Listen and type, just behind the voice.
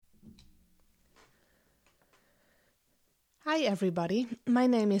Hi everybody, my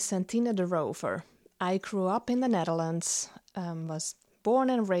name is Santine the Roover. I grew up in the Netherlands, was born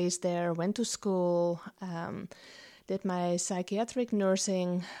and raised there, went to school, did my psychiatric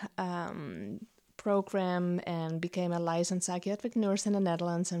nursing program and became a licensed psychiatric nurse in the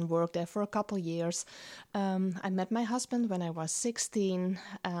Netherlands and worked there for a couple years. I met my husband when I was 16.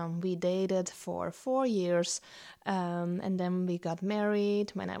 We dated for 4 years and then we got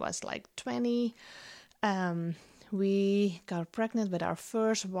married when I was like 20. We got pregnant with our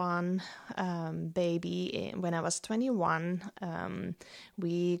first baby when I was 21.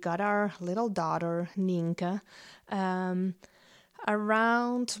 We got our little daughter, Nienke.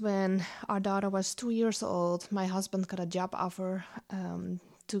 Around when our daughter was 2 years old, my husband got a job offer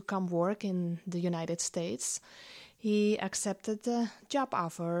to come work in the United States. He accepted the job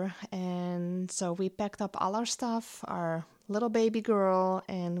offer, and so we packed up all our stuff, our little baby girl,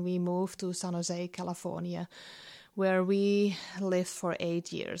 and we moved to San Jose, California, where we lived for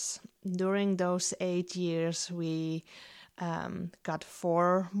 8 years. During those 8 years, we got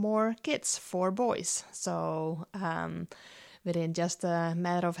 4 more kids, 4 boys. So within just a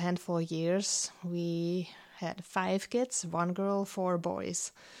matter of handful of years, we had 5 kids, 1 girl, 4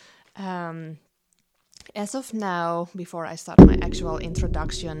 boys. As of now, before I start my actual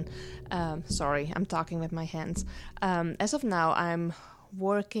introduction, sorry, I'm talking with my hands. As of now, I'm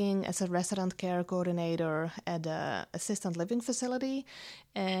working as a resident care coordinator at an assisted living facility,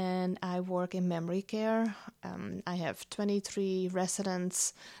 and I work in memory care. I have 23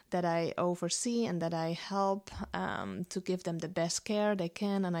 residents that I oversee and that I help to give them the best care they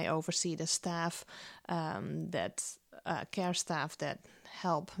can, and I oversee the staff, care staff that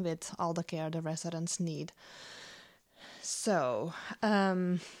help with all the care the residents need. So,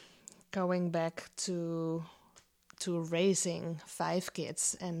 going back to raising 5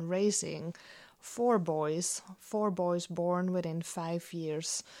 kids and raising 4 boys born within 5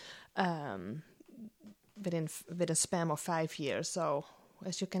 years, with a span of 5 years. So,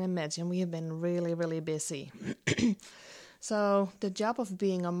 as you can imagine, we have been really, really busy. So, the job of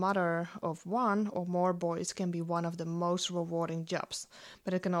being a mother of 1 or more boys can be one of the most rewarding jobs,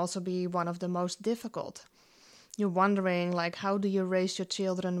 but it can also be one of the most difficult. You're wondering, how do you raise your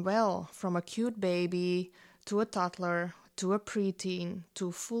children well, from a cute baby to a toddler, to a preteen, to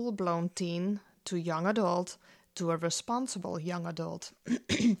a full-blown teen, to young adult, to a responsible young adult.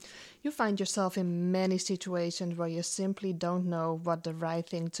 You find yourself in many situations where you simply don't know what the right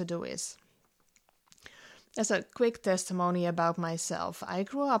thing to do is. As a quick testimony about myself, I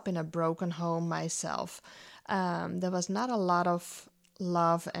grew up in a broken home myself. There was not a lot of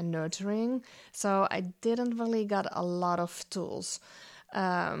love and nurturing, so I didn't really get a lot of tools.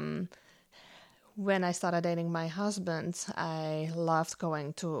 When I started dating my husband, I loved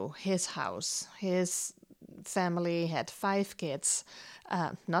going to his house. His family had 5 kids,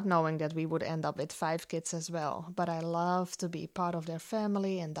 not knowing that we would end up with 5 kids as well. But I loved to be part of their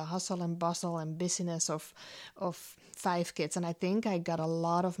family and the hustle and bustle and busyness of 5 kids. And I think I got a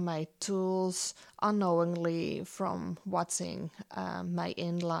lot of my tools unknowingly from watching my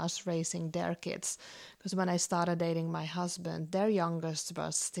in-laws raising their kids. Because when I started dating my husband, their youngest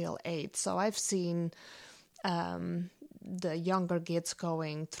was still 8. So I've seen the younger kids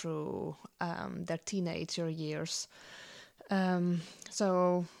going through their teenager years.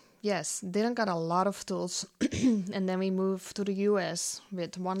 So yes, didn't got a lot of tools. And then we moved to the US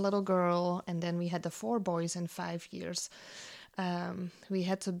with 1 little girl, and then we had the 4 boys in 5 years. We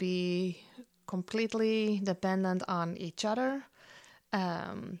had to be completely dependent on each other.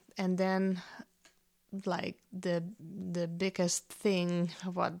 And then the biggest thing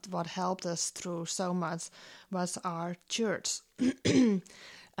what helped us through so much was our church.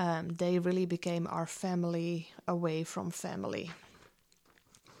 They really became our family away from family.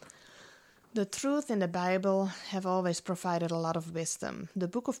 The truth in the Bible have always provided a lot of wisdom. The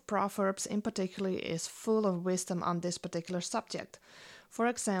book of Proverbs in particular is full of wisdom on this particular subject. For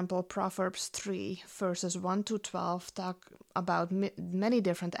example, Proverbs 3 verses 1 to 12 talk about many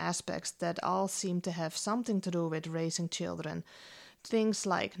different aspects that all seem to have something to do with raising children. Things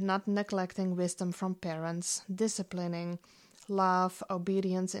like not neglecting wisdom from parents, disciplining, love,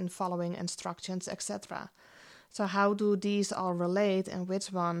 obedience in following instructions, etc. So how do these all relate, and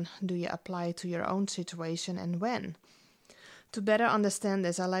which one do you apply to your own situation and when? To better understand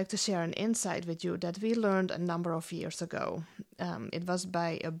this, I like to share an insight with you that we learned a number of years ago. It was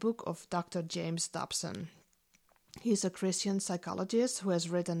by a book of Dr. James Dobson. He's a Christian psychologist who has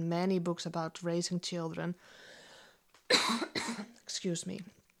written many books about raising children, excuse me,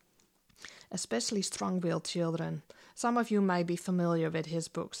 especially strong-willed children. Some of you might be familiar with his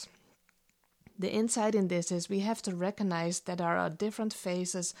books. The insight in this is we have to recognize that there are different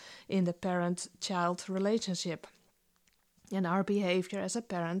phases in the parent-child relationship, and our behavior as a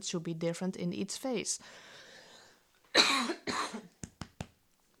parent should be different in each phase.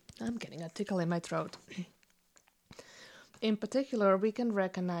 I'm getting a tickle in my throat. In particular, we can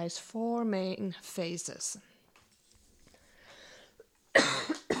recognize 4 main phases.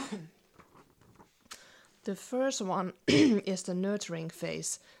 The first one is the nurturing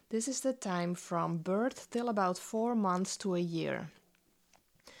phase. This is the time from birth till about 4 months to a year.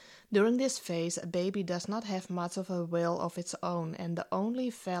 During this phase, a baby does not have much of a will of its own, and the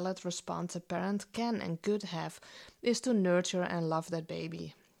only valid response a parent can and could have is to nurture and love that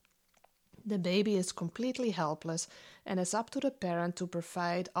baby. The baby is completely helpless, and it's up to the parent to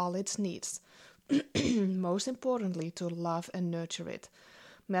provide all its needs. Most importantly, to love and nurture it.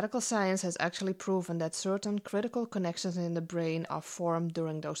 Medical science has actually proven that certain critical connections in the brain are formed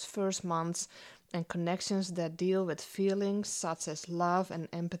during those first months, and connections that deal with feelings such as love and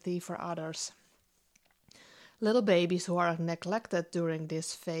empathy for others. Little babies who are neglected during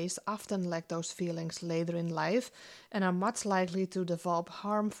this phase often lack those feelings later in life and are much likely to develop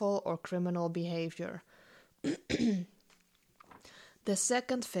harmful or criminal behavior. The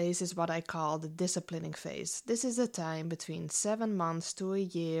second phase is what I call the disciplining phase. This is the time between 7 months to a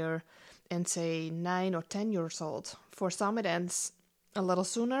year and say 9 or 10 years old. For some it ends a little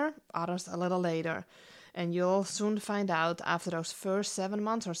sooner, others a little later. And you'll soon find out after those first 7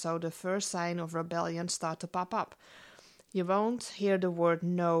 months or so, the first sign of rebellion start to pop up. You won't hear the word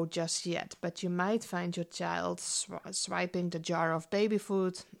no just yet, but you might find your child swiping the jar of baby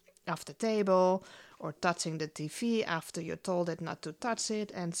food off the table, or touching the TV after you told it not to touch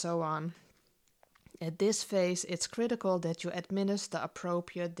it, and so on. At this phase, it's critical that you administer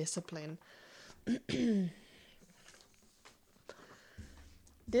appropriate discipline.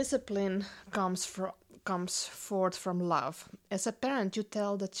 Discipline comes forth from love. As a parent, you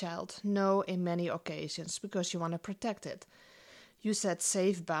tell the child no in many occasions because you want to protect it. You set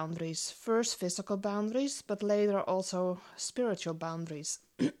safe boundaries, first physical boundaries, but later also spiritual boundaries.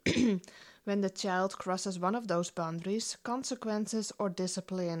 When the child crosses one of those boundaries, consequences or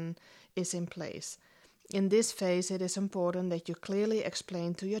discipline is in place. In this phase, it is important that you clearly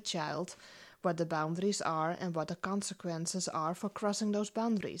explain to your child what the boundaries are and what the consequences are for crossing those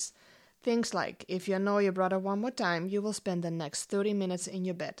boundaries. Things like, if you annoy your brother one more time, you will spend the next 30 minutes in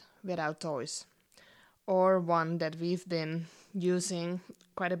your bed without toys. Or one that we've been using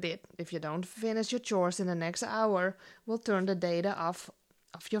quite a bit. If you don't finish your chores in the next hour, we'll turn the data off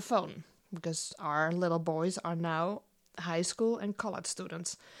your phone. Because our little boys are now high school and college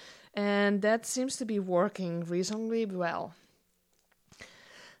students. And that seems to be working reasonably well.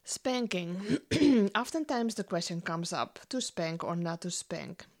 Spanking. Oftentimes the question comes up, to spank or not to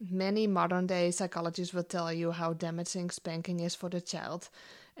spank. Many modern-day psychologists will tell you how damaging spanking is for the child.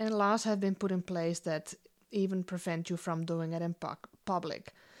 And laws have been put in place that even prevent you from doing it in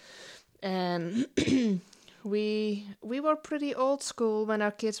public. And we were pretty old school when our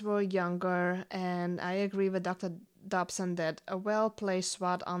kids were younger, and I agree with Dr. Dobson that a well-placed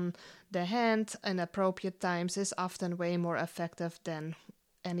swat on the hand in appropriate times is often way more effective than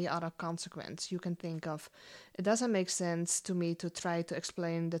any other consequence you can think of. It doesn't make sense to me to try to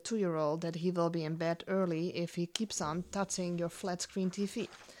explain the 2-year-old that he will be in bed early if he keeps on touching your flat-screen TV.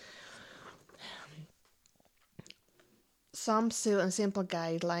 Some simple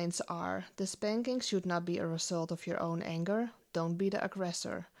guidelines are: the spanking should not be a result of your own anger. Don't be the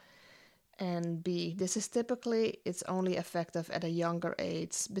aggressor. And B, this is typically, it's only effective at a younger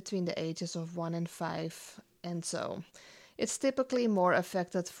age, between the ages of 1 and 5, and so. It's typically more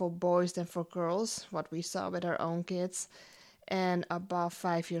effective for boys than for girls, what we saw with our own kids. And above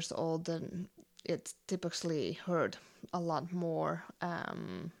 5 years old, then it typically hurt a lot more,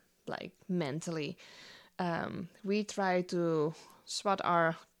 like mentally. We try to swat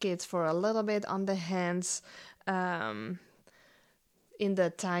our kids for a little bit on the hands in the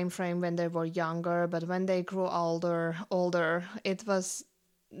time frame when they were younger, but when they grew older, it was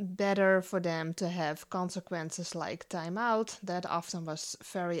better for them to have consequences like time out. That often was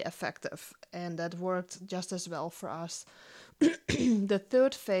very effective, and that worked just as well for us. The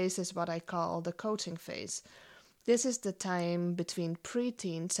third phase is what I call the coaching phase. This is the time between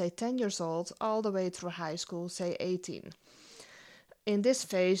preteen, say 10 years old, all the way through high school, say 18. In this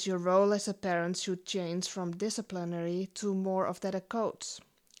phase, your role as a parent should change from disciplinary to more of that a coach.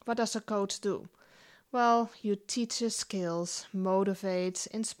 What does a coach do? Well, you teach your skills, motivate,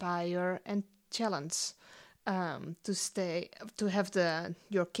 inspire, and challenge to have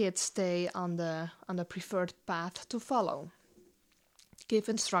your kids stay on the preferred path to follow. give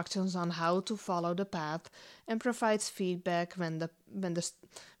instructions on how to follow the path, and provides feedback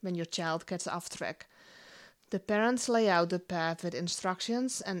when your child gets off track. The parents lay out the path with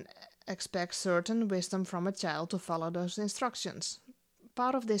instructions and expect certain wisdom from a child to follow those instructions.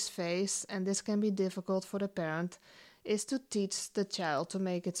 Part of this phase, and this can be difficult for the parent, is to teach the child to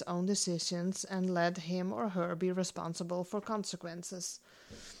make its own decisions and let him or her be responsible for consequences.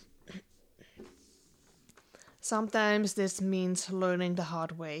 Sometimes this means learning the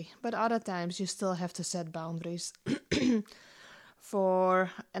hard way, but other times you still have to set boundaries. For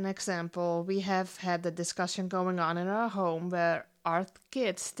an example, we have had the discussion going on in our home where our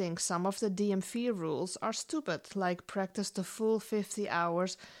kids think some of the DMV rules are stupid, like practice the full 50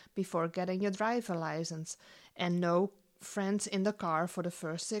 hours before getting your driver license, and no friends in the car for the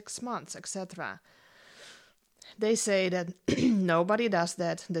first 6 months, etc. They say that nobody does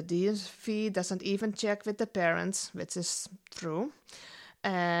that. The DMV doesn't even check with the parents, which is true.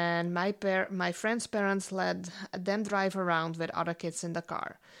 And my friends' parents let them drive around with other kids in the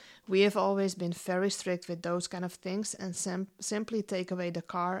car. We have always been very strict with those kind of things and simply take away the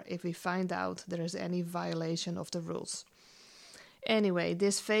car if we find out there is any violation of the rules. Anyway,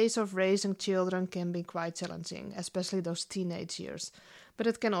 this phase of raising children can be quite challenging, especially those teenage years. But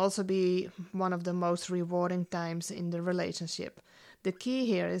it can also be one of the most rewarding times in the relationship. The key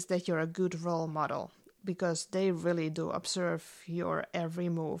here is that you're a good role model, because they really do observe your every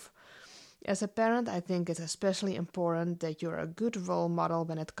move. As a parent, I think it's especially important that you're a good role model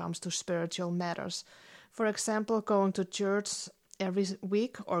when it comes to spiritual matters. For example, going to church every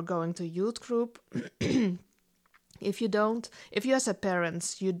week or going to youth group. If you as a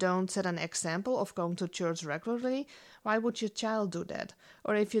parent, you don't set an example of going to church regularly, why would your child do that?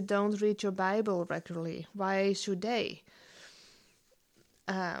 Or if you don't read your Bible regularly, why should they?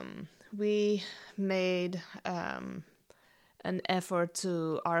 We made an effort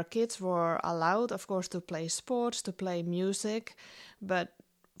to, our kids were allowed, of course, to play sports, to play music, but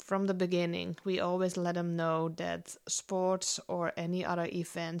from the beginning, we always let them know that sports or any other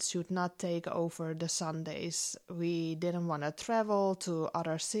events should not take over the Sundays. We didn't want to travel to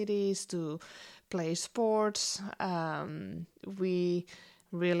other cities to play sports. We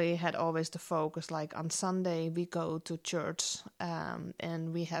really had always the focus, like on Sunday we go to church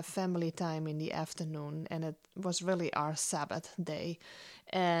and we have family time in the afternoon, and it was really our Sabbath day.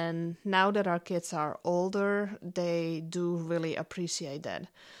 And now that our kids are older, they do really appreciate that.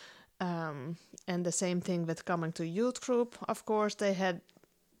 And the same thing with coming to youth group. Of course, they had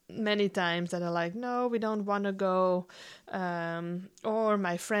many times that are like, no, we don't want to go. Or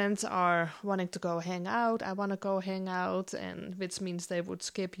my friends are wanting to go hang out. I want to go hang out, and which means they would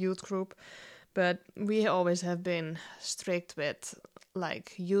skip youth group. But we always have been strict with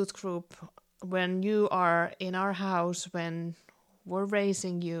like youth group. When you are in our house, when we're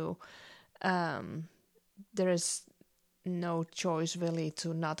raising you, there is no choice really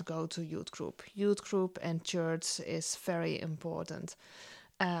to not go to youth group. Youth group and church is very important.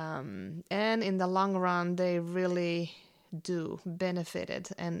 And in the long run, they really do benefited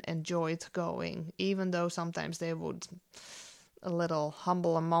and enjoyed going, even though sometimes they would a little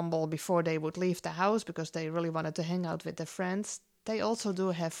humble and mumble before they would leave the house because they really wanted to hang out with their friends. They also do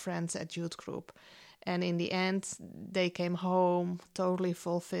have friends at youth group. And in the end, they came home totally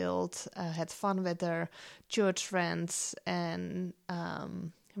fulfilled, had fun with their church friends, and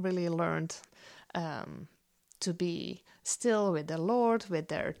really learned to be still with the Lord, with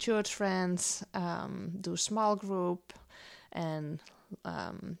their church friends, do small group, and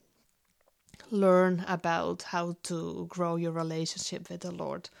learn about how to grow your relationship with the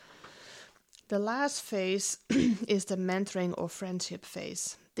Lord. The last phase is the mentoring or friendship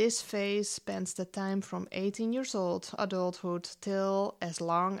phase. This phase spans the time from 18 years old, adulthood, till as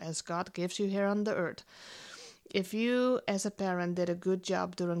long as God gives you here on the earth. If you, as a parent, did a good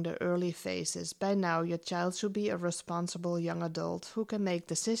job during the early phases, by now your child should be a responsible young adult who can make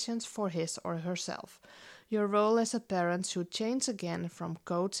decisions for his or herself. Your role as a parent should change again from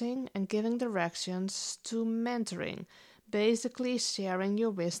coaching and giving directions to mentoring, basically sharing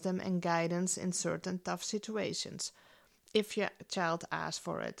your wisdom and guidance in certain tough situations, if your child asks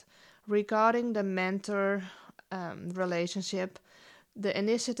for it. Regarding the mentor relationship, the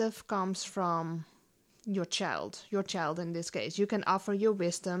initiative comes from your child in this case. You can offer your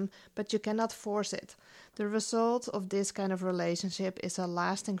wisdom, but you cannot force it. The result of this kind of relationship is a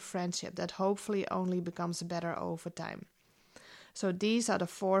lasting friendship that hopefully only becomes better over time. So these are the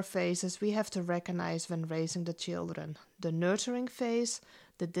 4 phases we have to recognize when raising the children: the nurturing phase,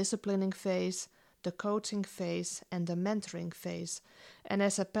 the disciplining phase, the coaching phase, and the mentoring phase. And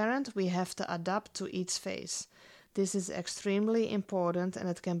as a parent, we have to adapt to each phase. This is extremely important and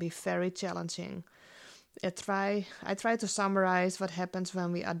it can be very challenging. I try to summarize what happens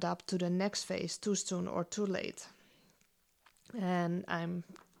when we adapt to the next phase too soon or too late. And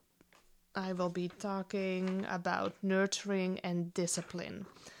I will be talking about nurturing and discipline.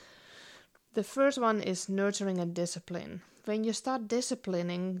 The first one is nurturing and discipline. When you start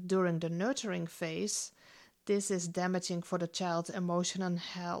disciplining during the nurturing phase, this is damaging for the child's emotional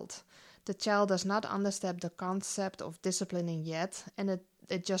health. The child does not understand the concept of disciplining yet, and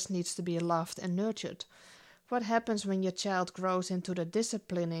it just needs to be loved and nurtured. What happens when your child grows into the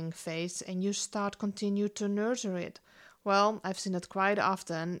disciplining phase and you continue to nurture it? Well, I've seen it quite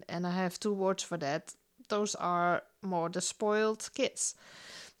often, and I have 2 words for that. Those are more the spoiled kids.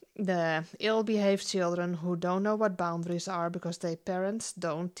 The ill-behaved children who don't know what boundaries are because their parents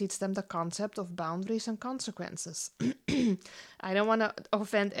don't teach them the concept of boundaries and consequences. I don't want to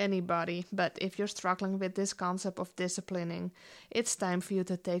offend anybody, but if you're struggling with this concept of disciplining, it's time for you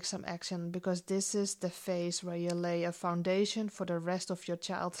to take some action, because this is the phase where you lay a foundation for the rest of your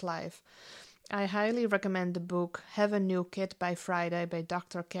child's life. I highly recommend the book Have a New Kid by Friday by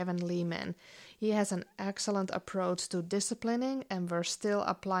Dr. Kevin Lehman. He has an excellent approach to disciplining, and we're still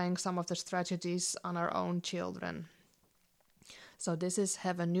applying some of the strategies on our own children. So this is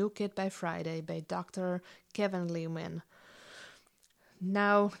Have a New Kid by Friday by Dr. Kevin Lehman.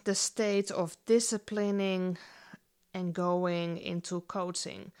 Now the state of disciplining and going into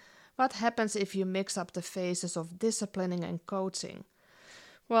coaching. What happens if you mix up the phases of disciplining and coaching?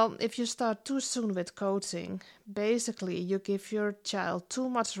 Well, if you start too soon with coaching, basically you give your child too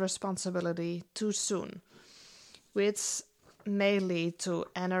much responsibility too soon, which may lead to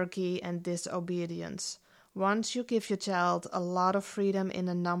anarchy and disobedience. Once you give your child a lot of freedom in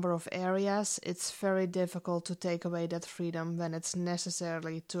a number of areas, it's very difficult to take away that freedom when it's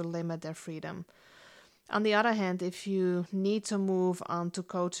necessary to limit their freedom. On the other hand, if you need to move on to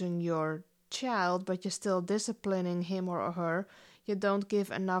coaching your child, but you're still disciplining him or her, you don't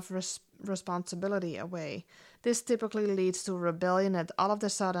give enough responsibility away. This typically leads to rebellion that all of a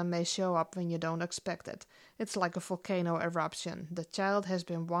sudden may show up when you don't expect it. It's like a volcano eruption. The child has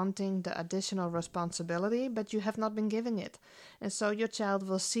been wanting the additional responsibility, but you have not been giving it. And so your child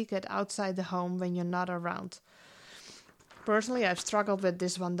will seek it outside the home when you're not around. Personally, I've struggled with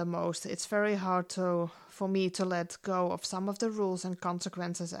this one the most. It's very hard for me to let go of some of the rules and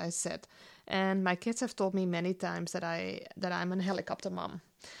consequences I set. And my kids have told me many times that I'm a helicopter mom.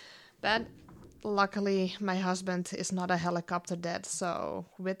 But luckily, my husband is not a helicopter dad. So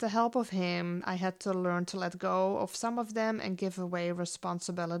with the help of him, I had to learn to let go of some of them and give away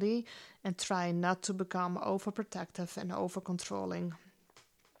responsibility and try not to become overprotective and over-controlling.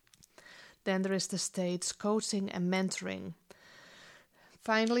 Then there is the states coaching and mentoring.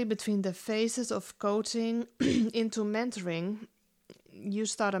 Finally, between the phases of coaching into mentoring, you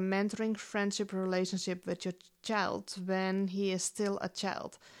start a mentoring friendship relationship with your child when he is still a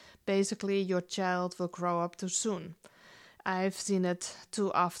child. Basically, your child will grow up too soon. I've seen it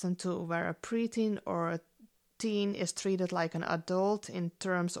too often too, where a preteen or a teen is treated like an adult in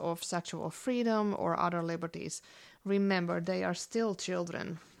terms of sexual freedom or other liberties. Remember, they are still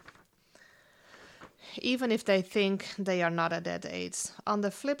children, even if they think they are not at that age. On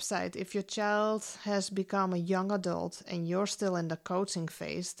the flip side, if your child has become a young adult and you're still in the coaching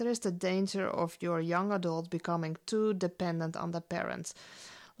phase, there is the danger of your young adult becoming too dependent on the parents.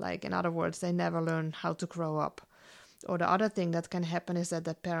 Like, in other words, they never learn how to grow up. Or the other thing that can happen is that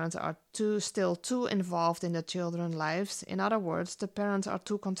the parents are still too involved in the children's lives. In other words, the parents are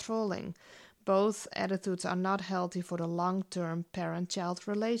too controlling. Both attitudes are not healthy for the long-term parent-child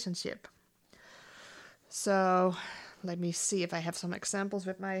relationship. So let me see if I have some examples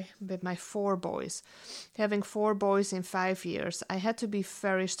with my 4 boys. Having 4 boys in 5 years, I had to be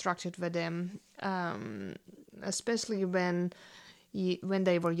very structured with them, especially when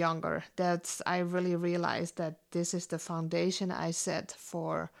they were younger. I really realized that this is the foundation I set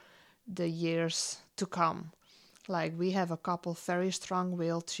for the years to come. Like, we have a couple very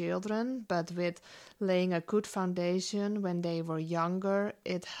strong-willed children, but with laying a good foundation when they were younger,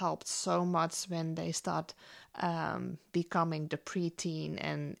 it helped so much when they start becoming the preteen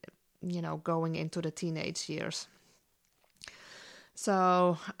and, going into the teenage years.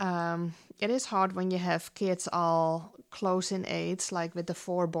 So it is hard when you have kids all close in age, like with the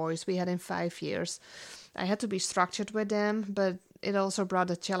 4 boys we had in 5 years. I had to be structured with them, but it also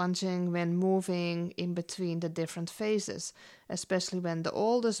brought a challenging when moving in between the different phases, especially when the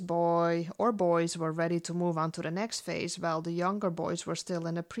oldest boy or boys were ready to move on to the next phase, while the younger boys were still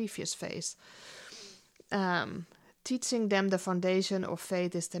in the previous phase. Teaching them the foundation of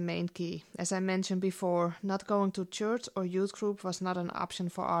faith is the main key. As I mentioned before, not going to church or youth group was not an option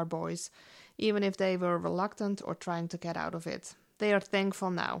for our boys, even if they were reluctant or trying to get out of it. They are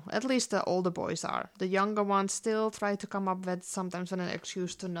thankful now. At least the older boys are. The younger ones still try to come up with sometimes an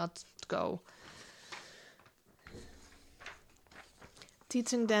excuse to not go.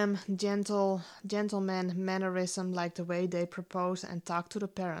 Teaching them gentleman mannerism, like the way they propose and talk to the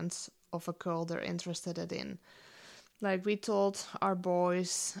parents of a girl they're interested in. Like we told our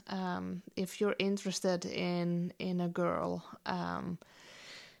boys, if you're interested in a girl,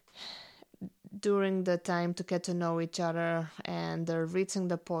 during the time to get to know each other and they're reaching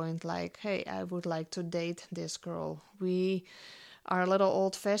the point like, hey, I would like to date this girl. We are a little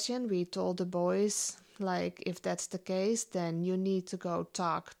old-fashioned. We told the boys, like, if that's the case, then you need to go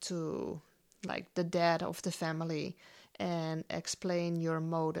talk to, like, the dad of the family and explain your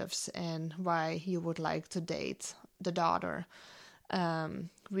motives and why you would like to date the daughter.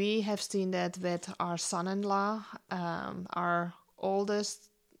 We have seen that with our son-in-law, our oldest,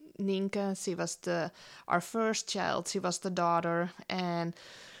 Ninka. She was our first child. She was the daughter, and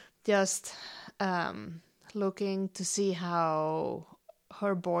just looking to see how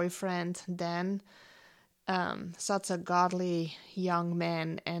her boyfriend Dan, such a godly young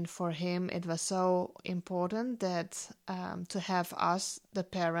man, and for him it was so important that to have us, the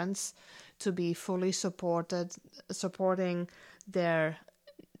parents, to be fully supporting their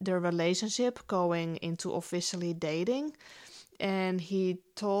relationship going into officially dating. And he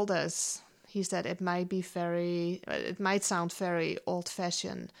told us, he said it might sound very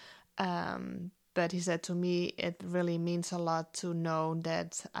old-fashioned, but he said to me, it really means a lot to know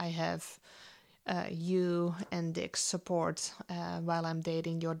that I have you and Dick's support while I'm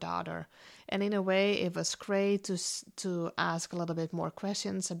dating your daughter. And in a way, it was great to ask a little bit more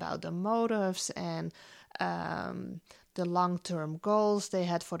questions about the motives and the long-term goals they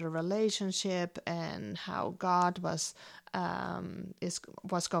had for the relationship and how God was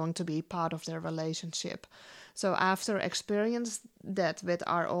going to be part of their relationship. So after experience that with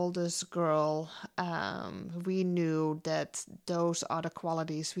our oldest girl, we knew that those are the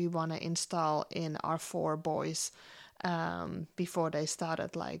qualities we want to install in our 4 boys before they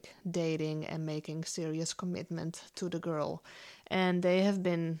started like dating and making serious commitment to the girl. And they've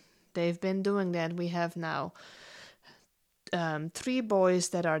been doing that. We have now 3 boys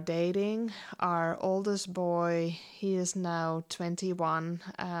that are dating. Our oldest boy, he is now 21.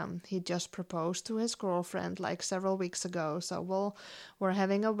 He just proposed to his girlfriend like several weeks ago. So we're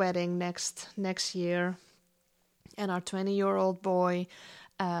having a wedding next year. And our 20-year-old boy,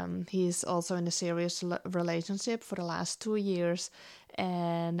 he's also in a serious relationship for the last 2 years.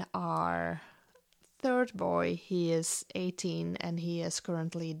 And our 3rd boy, he is 18 and he is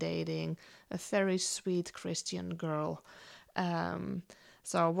currently dating a very sweet Christian girl.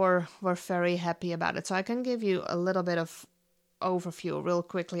 So we're very happy about it. So I can give you a little bit of overview real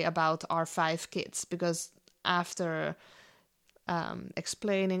quickly about our 5 kids, because after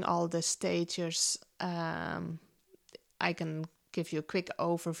explaining all the stages, I can give you a quick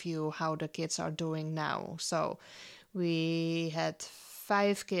overview how the kids are doing now. So we had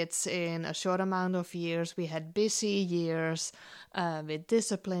 5 kids in a short amount of years. We had busy years with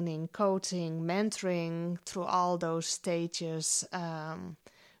disciplining, coaching, mentoring through all those stages.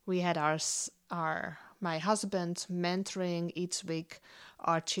 We had my husband mentoring each week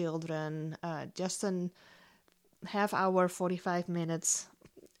our children, just a half hour, 45 minutes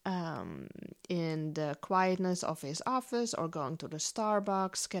in the quietness of his office, or going to the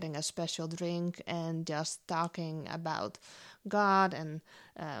Starbucks, getting a special drink, and just talking about God and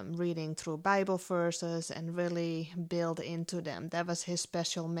reading through Bible verses and really build into them. That was his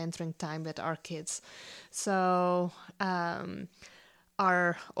special mentoring time with our kids. So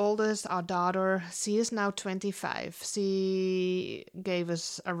our oldest, our daughter, she is now 25. She gave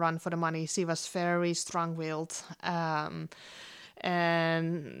us a run for the money. She was very strong-willed.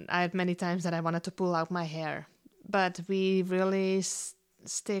 And I had many times that I wanted to pull out my hair. But we really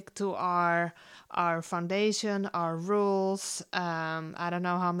stick to our foundation, our rules. I don't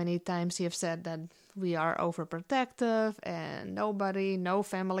know how many times you have said that we are overprotective and no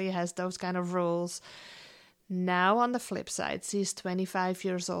family has those kind of rules. Now on the flip side, she's 25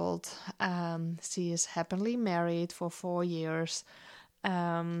 years old. She is happily married for 4 years.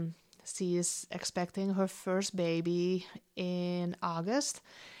 She is expecting her first baby in August,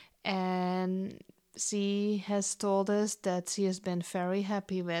 and she has told us that she has been very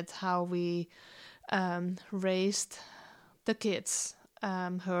happy with how we raised the kids,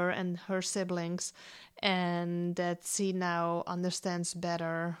 her and her siblings, and that she now understands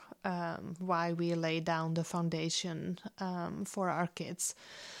better why we lay down the foundation for our kids.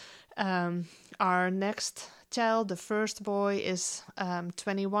 Our next child, the first boy, is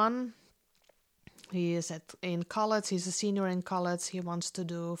 21. He is in college. He's a senior in college. He wants to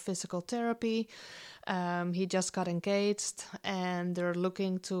do physical therapy. He just got engaged, and they're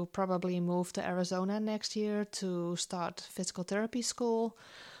looking to probably move to Arizona next year to start physical therapy school.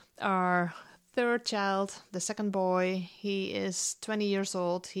 Our third child, the second boy, he is 20 years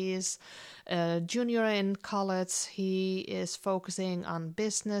old. He is a junior in college. He is focusing on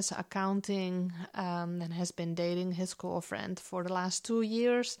business, accounting, and has been dating his girlfriend for the last 2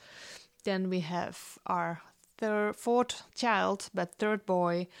 years. Then we have our fourth child, but third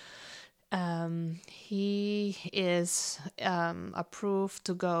boy. He is approved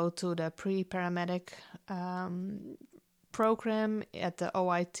to go to the pre-paramedic program at the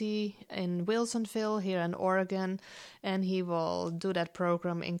OIT in Wilsonville here in Oregon, and he will do that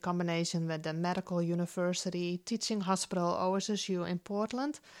program in combination with the Medical University Teaching Hospital OSSU in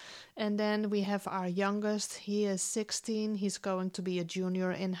Portland. And then we have our youngest. He is 16. He's going to be a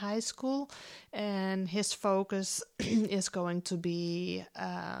junior in high school, and his focus is going to be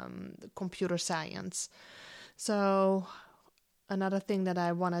computer science. So another thing that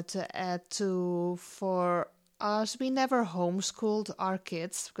I wanted to add to for us, we never homeschooled our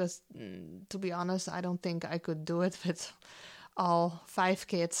kids because, to be honest, I don't think I could do it with all 5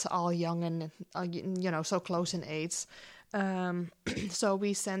 kids, all young and, so close in age. So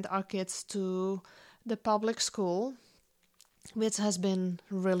we sent our kids to the public school, which has been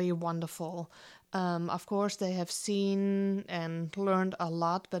really wonderful. Of course, they have seen and learned a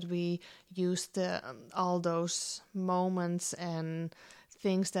lot, but we used all those moments and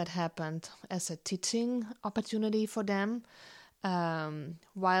things that happened as a teaching opportunity for them.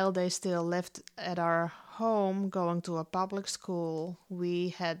 While they still lived at our home, going to a public school, we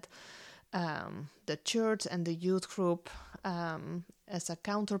had the church and the youth group as a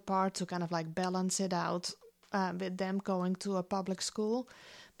counterpart to kind of like balance it out with them going to a public school.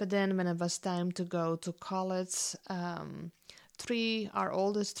 But then when it was time to go to college, our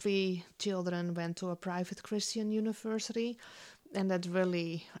oldest 3 children went to a private Christian university, and that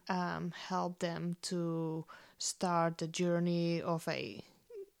really helped them to start the journey of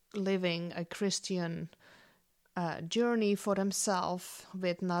living a Christian journey for themselves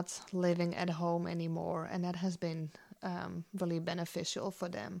with not living at home anymore. And that has been really beneficial for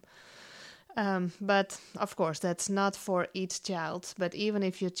them. But of course, that's not for each child. But even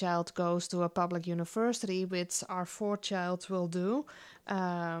if your child goes to a public university, which our 4th child will do,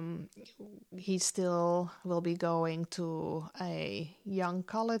 he still will be going to a young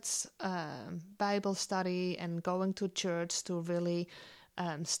college Bible study and going to church to really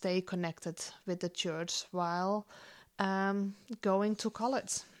stay connected with the church while going to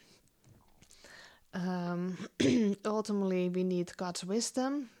college. Ultimately, we need God's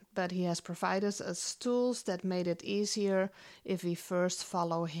wisdom, but He has provided us tools that made it easier if we first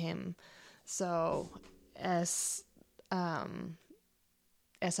follow Him. So, as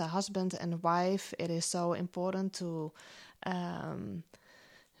a husband and wife, it is so important to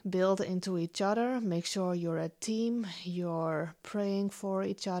build into each other. Make sure you're a team. You're praying for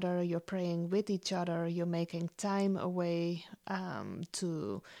each other. You're praying with each other. You're making time away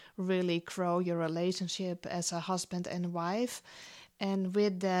to really grow your relationship as a husband and wife. And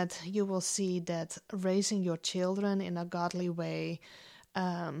with that, you will see that raising your children in a godly way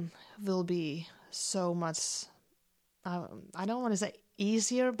will be so much, I don't want to say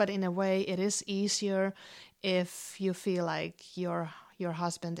easier, but in a way it is easier if you feel like your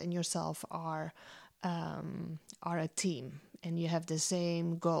husband and yourself are a team and you have the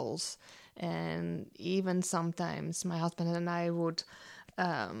same goals. And even sometimes my husband and I would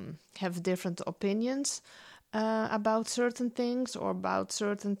have different opinions about certain things or about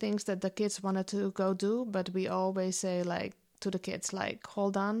certain things that the kids wanted to go do, but we always say to the kids,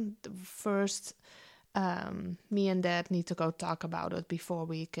 hold on, first me and Dad need to go talk about it before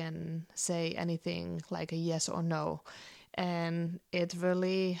we can say anything like a yes or no. And it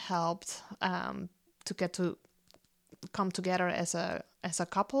really helped to get to come together as a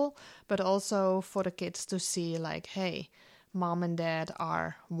couple, but also for the kids to see hey, Mom and Dad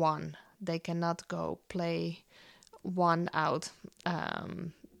are one. They cannot go play one out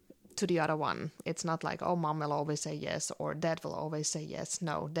to the other one. It's not Mom will always say yes or Dad will always say yes.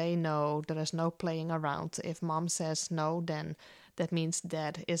 No, they know there is no playing around. If Mom says no, then that means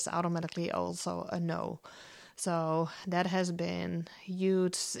Dad is automatically also a no. So that has been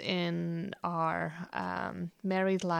huge in our married life.